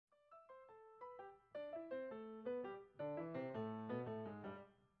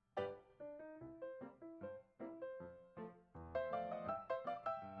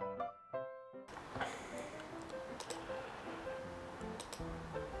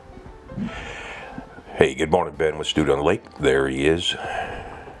Hey, good morning, Ben with Student on the Lake. There he is.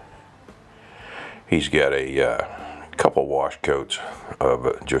 He's got a couple wash coats of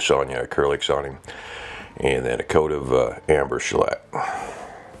Josania acrylics on him, and then a coat of amber shellac.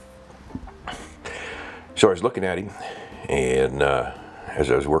 So I was looking at him, and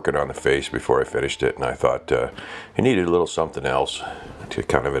as I was working on the face before I finished it, and I thought he needed a little something else to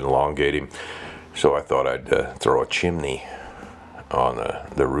kind of elongate him. So I thought I'd throw a chimney on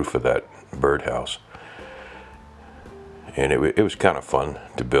the roof of that birdhouse. And it was kind of fun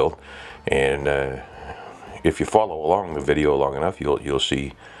to build, and if you follow along the video long enough, you'll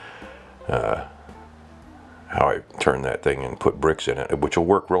see how I turn that thing and put bricks in it, which will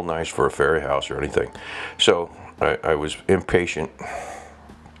work real nice for a fairy house or anything. So I was impatient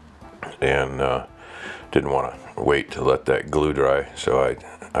and didn't want to wait to let that glue dry, so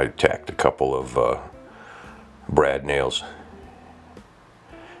I tacked a couple of brad nails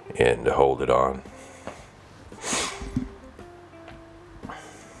and to hold it on.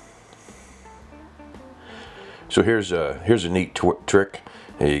 So here's a neat trick.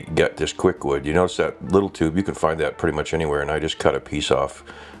 You got this quick wood. You notice that little tube? You can find that pretty much anywhere, and I just cut a piece off.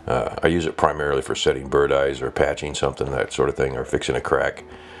 I use it primarily for setting bird eyes or patching something, that sort of thing, or fixing a crack.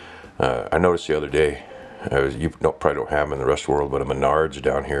 I noticed the other day, you probably don't have them in the rest of the world, but a Menards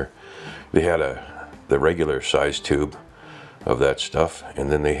down here, they had the regular size tube of that stuff,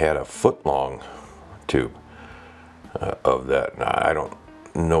 and then they had a foot-long tube of that. Now, I don't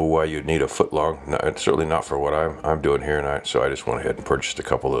know why you'd need a foot long. No, certainly not for what I'm doing here, and so I just went ahead and purchased a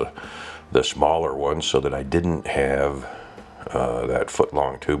couple of the smaller ones so that I didn't have that foot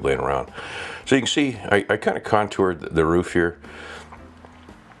long tube laying around. So you can see I kind of contoured the roof here,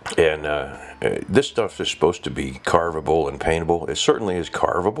 and this stuff is supposed to be carvable and paintable. It certainly is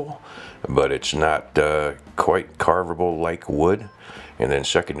carvable, but it's not quite carvable like wood. And then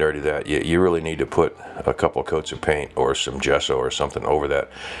secondary to that, you really need to put a couple coats of paint or some gesso or something over that.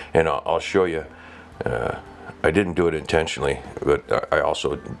 And I'll show you, I didn't do it intentionally, but I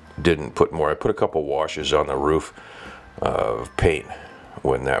also didn't put more. I put a couple washes on the roof of paint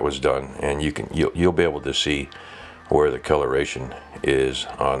when that was done, and you'll be able to see where the coloration is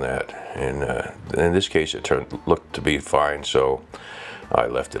on that. And in this case, it looked to be fine, so I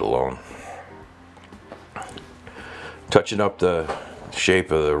left it alone. Touching up the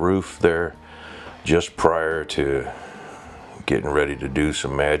shape of the roof there just prior to getting ready to do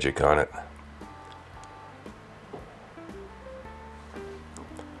some magic on it.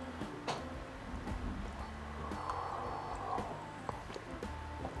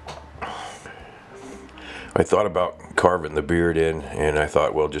 I thought about carving the beard in, and I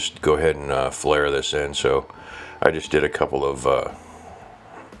thought, well, just go ahead and flare this in. So I just did a couple of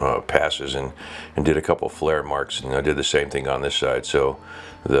passes and did a couple flare marks, and I did the same thing on this side, so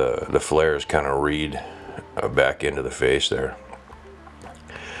the flares kind of read back into the face there.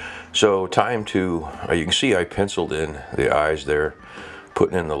 So time to you can see I penciled in the eyes there,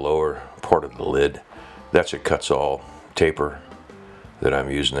 putting in the lower part of the lid. That's a cuts all taper that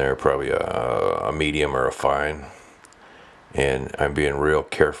I'm using there, probably a medium or a fine, and I'm being real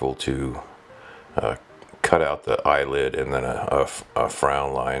careful to cut out the eyelid and then a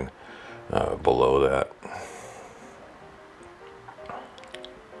frown line below that.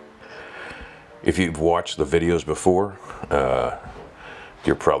 If you've watched the videos before,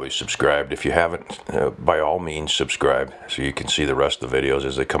 you're probably subscribed. If you haven't, by all means subscribe so you can see the rest of the videos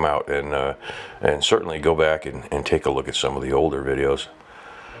as they come out, and certainly go back and take a look at some of the older videos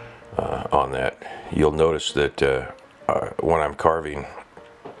on that. You'll notice that when I'm carving,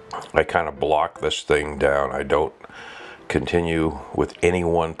 I kind of block this thing down. I don't continue with any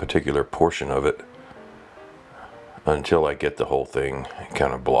one particular portion of it until I get the whole thing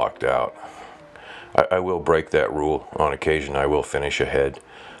kind of blocked out. I will break that rule on occasion. I will finish a head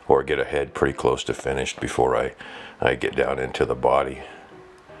or get a head pretty close to finished before I get down into the body.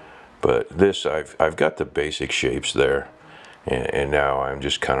 But this, I've got the basic shapes there, and now I'm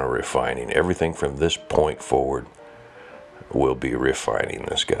just kind of refining. Everything from this point forward will be refining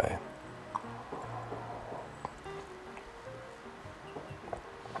this guy.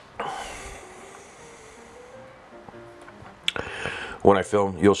 When I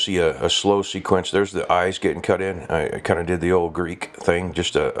film, you'll see a slow sequence. There's the eyes getting cut in. I kind of did the old Greek thing,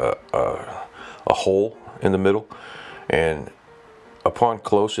 just a hole in the middle, and upon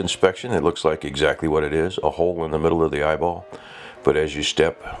close inspection it looks like exactly what it is, a hole in the middle of the eyeball. But as you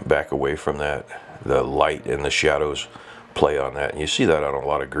step back away from that, the light and the shadows play on that, and you see that on a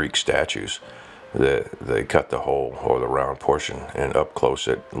lot of Greek statues. They cut the hole or the round portion, and up close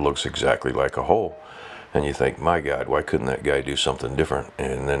it looks exactly like a hole. and you think, my God, why couldn't that guy do something different?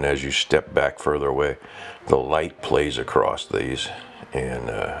 And then as you step back further away, the light plays across these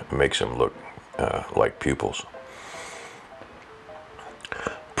and makes them look like pupils.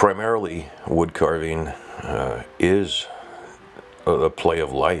 Primarily, wood carving is a play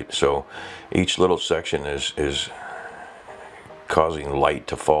of light, so each little section is causing light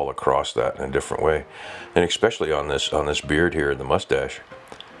to fall across that in a different way, and especially on this beard here, the mustache,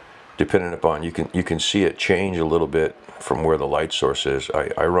 depending upon, you can see it change a little bit from where the light source is.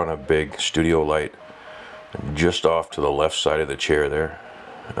 I run a big studio light just off to the left side of the chair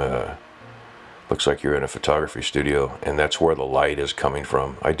there. Looks like you're in a photography studio, and that's where the light is coming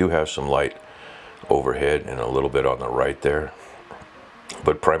from. I do have some light overhead and a little bit on the right there,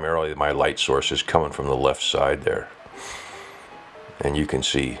 but primarily my light source is coming from the left side there. And you can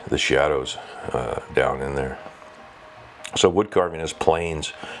see the shadows down in there. So wood carving is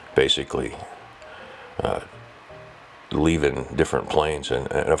planes, basically, leaving different planes, and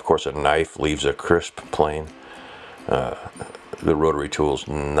of course a knife leaves a crisp plane. The rotary tools,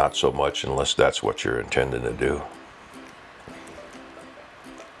 not so much, unless that's what you're intending to do.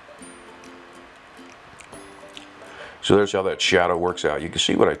 So there's how that shadow works out. You can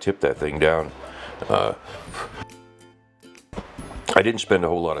see when I tip that thing down. I didn't spend a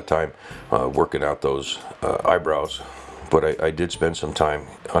whole lot of time working out those eyebrows, but I did spend some time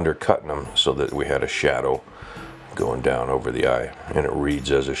undercutting them so that we had a shadow going down over the eye, and it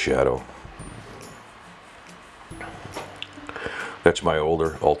reads as a shadow. That's my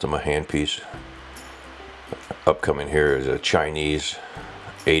older Ultima handpiece. Upcoming here is a Chinese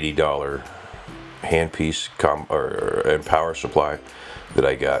 $80 handpiece and power supply that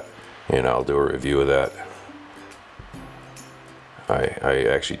I got, and I'll do a review of that. I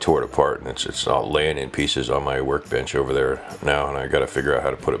actually tore it apart, and it's all laying in pieces on my workbench over there now, and I got to figure out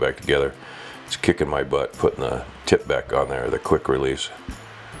how to put it back together. It's kicking my butt putting the tip back on there, the quick release.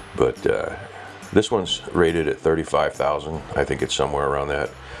 But this one's rated at 35,000. I think it's somewhere around that.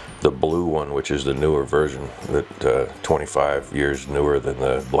 The blue one, which is the newer version, that 25 years newer than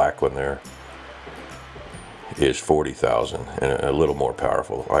the black one there, is 40,000 and a little more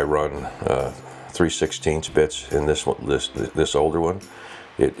powerful. I run 3/16 bits in this one, this older one.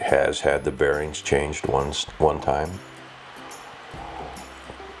 It has had the bearings changed one time.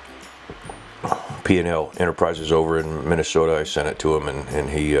 P&L Enterprises over in Minnesota, I sent it to him, and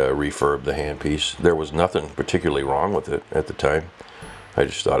he refurbed the handpiece. There was nothing particularly wrong with it at the time. I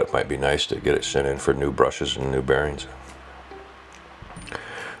just thought it might be nice to get it sent in for new brushes and new bearings.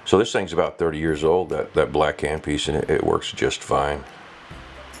 So this thing's about 30 years old, that black handpiece, and it works just fine.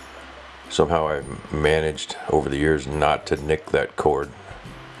 Somehow I've managed over the years not to nick that cord.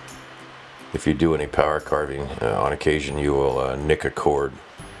 If you do any power carving, on occasion you will nick a cord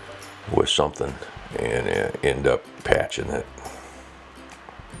with something and end up patching it.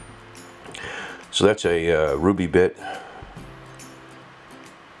 So that's a ruby bit.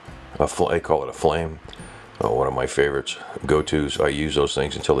 I call it a flame. One of my favorites, go-tos. I use those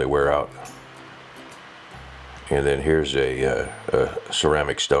things until they wear out. And then here's a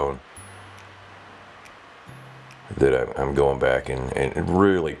ceramic stone that I'm going back and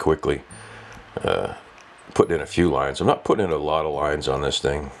really quickly putting in a few lines. I'm not putting in a lot of lines on this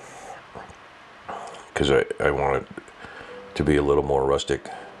thing because I want it to be a little more rustic.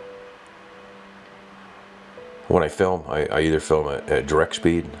 When I film, I either film at direct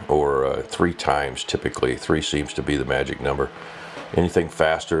speed or 3 times. Typically 3 seems to be the magic number. Anything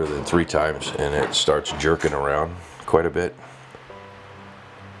faster than 3 times and it starts jerking around quite a bit.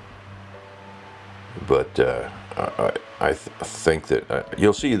 But I think that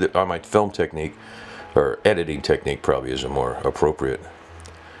you'll see that on my film technique, or editing technique probably is more appropriate.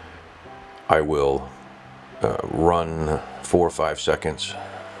 I will run 4 or 5 seconds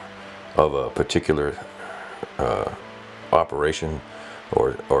of a particular operation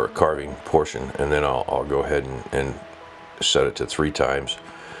or carving portion, and then I'll go ahead and set it to 3 times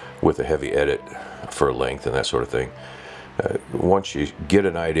with a heavy edit for length and that sort of thing. Once you get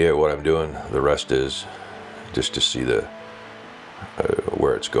an idea of what I'm doing, the rest is just to see the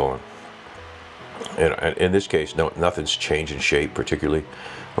where it's going. And in this case, nothing's changing shape particularly.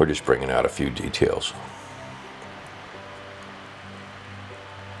 We're just bringing out a few details.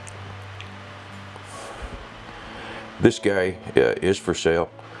 This guy is for sale.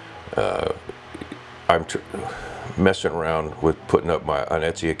 I'm messing around with putting up an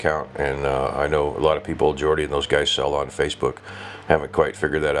Etsy account, and I know a lot of people, Jordy and those guys, sell on Facebook. Haven't quite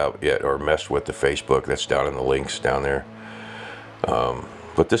figured that out yet, or messed with the Facebook. That's down in the links down there.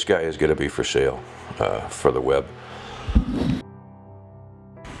 But this guy is going to be for sale for the web.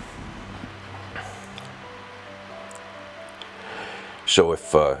 So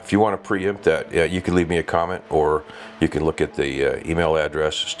if you want to preempt that, yeah, you can leave me a comment, or you can look at the email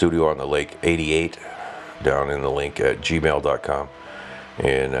address Studio on the Lake 88 down in the link at gmail.com,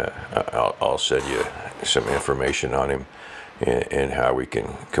 and I'll send you some information on him and how we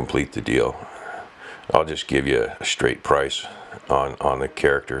can complete the deal. I'll just give you a straight price on the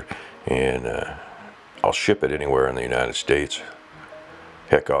character, and I'll ship it anywhere in the United States.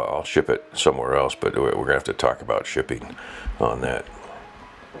 Heck, I'll ship it somewhere else, but we're going to have to talk about shipping on that.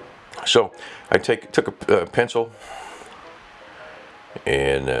 So I took a pencil,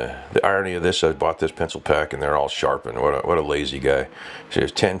 and the irony of this, I bought this pencil pack and they're all sharpened. What a lazy guy. So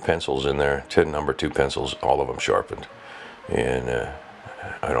there's 10 pencils in there, 10 number 2 pencils, all of them sharpened, and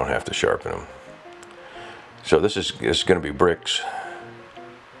I don't have to sharpen them. So this is going to be bricks.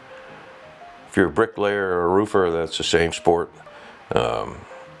 If you're a bricklayer or a roofer, that's the same sport.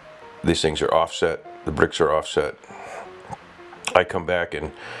 These things are offset. The bricks are offset. I come back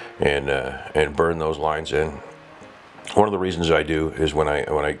and burn those lines in. One of the reasons I do is when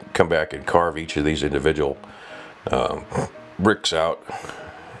I come back and carve each of these individual bricks out,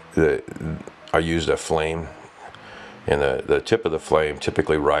 I use a flame, and the tip of the flame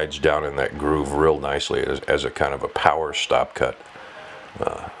typically rides down in that groove real nicely as a kind of a power stop cut.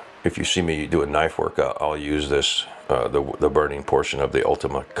 If you see me do a knife work, I'll use this, the burning portion of the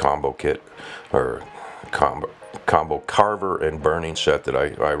Ultima combo kit, or combo carver and burning set that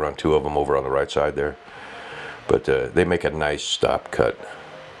I run 2 of them over on the right side there. But they make a nice stop cut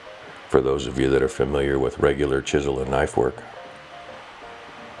for those of you that are familiar with regular chisel and knife work.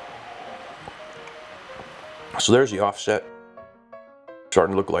 So there's the offset.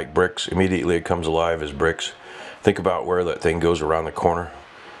 Starting to look like bricks. Immediately it comes alive as bricks. Think about where that thing goes around the corner.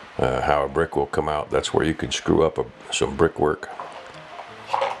 How a brick will come out. That's where you can screw up some brickwork.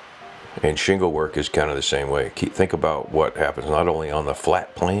 And shingle work is kind of the same way. Think about what happens not only on the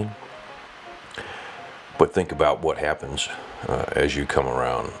flat plane, but think about what happens as you come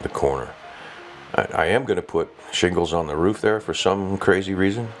around the corner. I am going to put shingles on the roof there for some crazy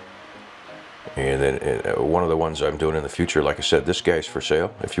reason. And then one of the ones I'm doing in the future, like I said, this guy's for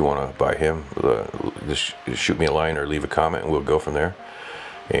sale. If you want to buy him, just shoot me a line or leave a comment and we'll go from there.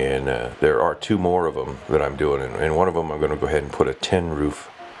 And there are 2 more of them that I'm doing, and one of them I'm going to go ahead and put a tin roof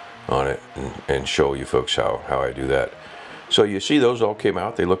on it and show you folks how I do that. So you see those all came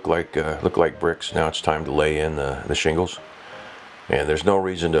out. They look like bricks. Now it's time to lay in the shingles, and there's no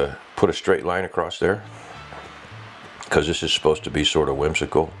reason to put a straight line across there because this is supposed to be sort of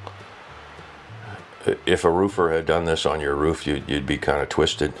whimsical. If a roofer had done this on your roof, you'd be kind of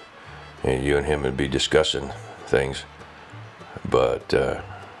twisted, and you and him would be discussing things. But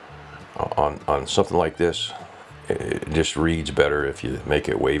on something like this, it just reads better if you make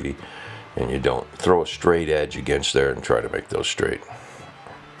it wavy and you don't throw a straight edge against there and try to make those straight.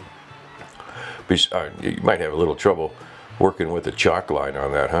 You might have a little trouble working with the chalk line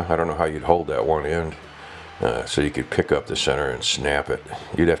on that, huh? I don't know how you'd hold that one end so you could pick up the center and snap it.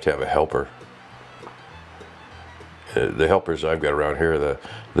 You'd have to have a helper. The helpers I've got around here, the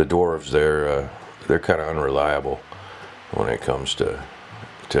dwarves, they're kind of unreliable when it comes to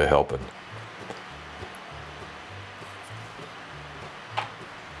helping.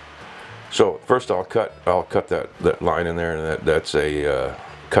 So first I'll cut that line in there, and that's a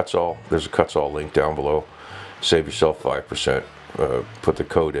cuts all. There's a cuts all link down below. Save yourself 5%. Put the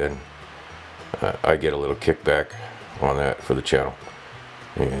code in. I get a little kickback on that for the channel,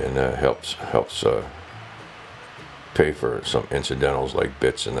 and helps pay for some incidentals like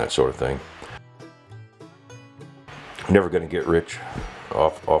bits and that sort of thing. Never going to get rich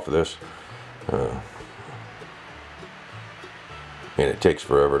off of this, and it takes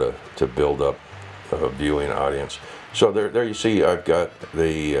forever to build up a viewing audience. So there you see, I've got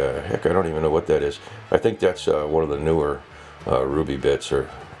the heck, I don't even know what that is. I think that's one of the newer ruby bits,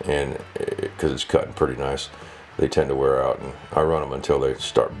 and because it's cutting pretty nice. They tend to wear out, and I run them until they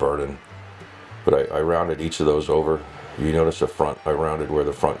start burning. But I rounded each of those over. You notice the front, I rounded where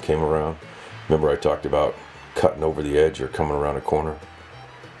the front came around. Remember I talked about cutting over the edge or coming around a corner?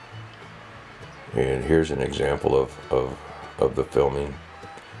 And here's an example of the filming.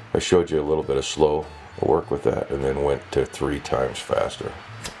 I showed you a little bit of slow work with that, and then went to 3 times faster.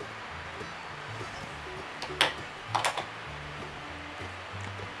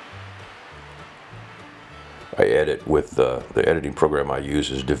 I edit with the editing program I use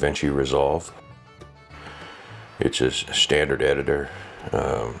is DaVinci Resolve. It's a standard editor,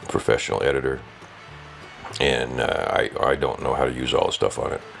 professional editor, and I don't know how to use all the stuff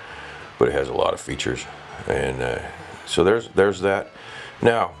on it, but it has a lot of features. And so there's that.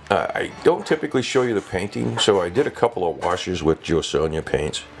 Now, I don't typically show you the painting, so I did a couple of washes with Josonia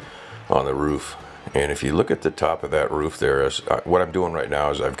paints on the roof. And if you look at the top of that roof there, what I'm doing right now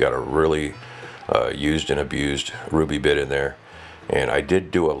is I've got a really used and abused ruby bit in there. And I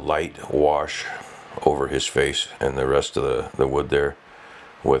did do a light wash over his face and the rest of the wood there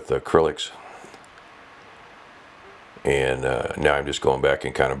with acrylics. And now I'm just going back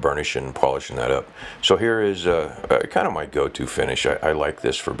and kind of burnishing and polishing that up. So here is kind of my go-to finish. I like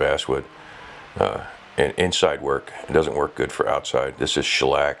this for basswood and inside work. It doesn't work good for outside. This is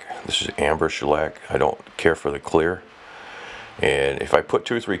shellac. This is amber shellac. I don't care for the clear. And if I put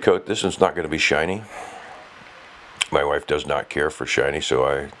 2 or 3 coats, this one's not going to be shiny. My wife does not care for shiny, so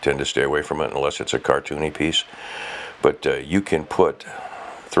I tend to stay away from it unless it's a cartoony piece. But you can put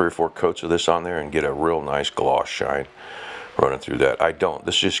 3 or 4 coats of this on there and get a real nice gloss shine running through that. I don't.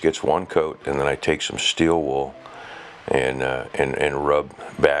 This just gets 1 coat, and then I take some steel wool and rub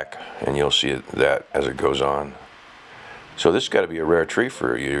back, and you'll see that as it goes on. So this has got to be a rare treat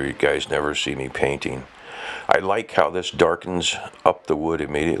for you. You guys never see me painting. I like how this darkens up the wood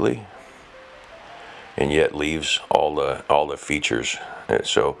immediately, and yet leaves all the features.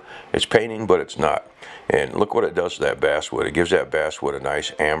 So it's painting, but it's not. And look what it does to that basswood. It gives that basswood a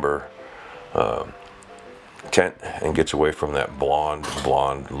nice amber tint and gets away from that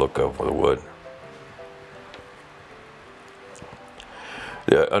blonde look of the wood.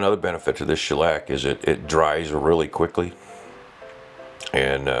 Another benefit to this shellac is it dries really quickly.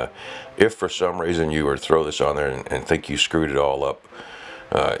 And if for some reason you were to throw this on there and think you screwed it all up,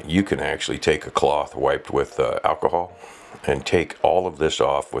 you can actually take a cloth wiped with alcohol and take all of this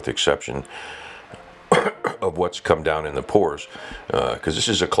off, with exception of what's come down in the pores, because this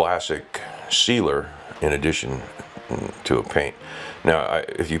is a classic sealer in addition to a paint. Now,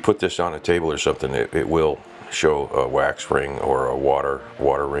 if you put this on a table or something, it will show a wax ring or a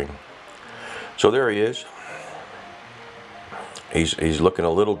water ring. So there he is. He's looking a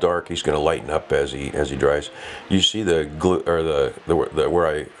little dark. He's going to lighten up as he dries. You see the glue, or the where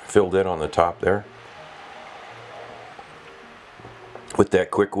I filled in on the top there with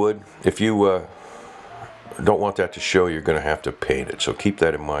that quick wood. If you don't want that to show, you're going to have to paint it. So keep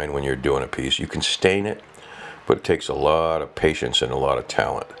that in mind when you're doing a piece. You can stain it, but it takes a lot of patience and a lot of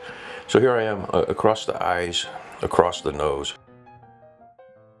talent. So here I am across the eyes, across the nose.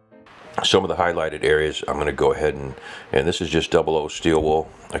 Some of the highlighted areas I'm going to go ahead and this is just 00 steel wool.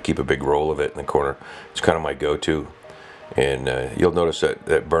 I keep a big roll of it in the corner. It's kind of my go-to, and you'll notice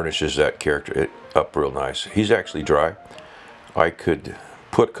that burnishes that character up real nice. He's actually dry. I could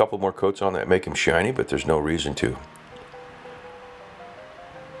put a couple more coats on that, make him shiny, but there's no reason to.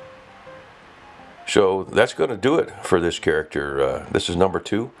 So that's going to do it for this character. This is number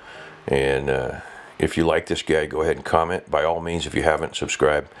 2, and if you like this guy, go ahead and comment. By all means, if you haven't,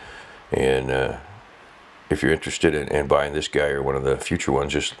 subscribe. And if you're interested in buying this guy or one of the future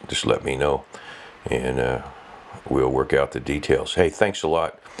ones, just let me know, and we'll work out the details. Hey, thanks a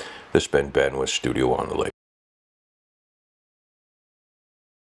lot. This has been Ben with Studio on the Lake.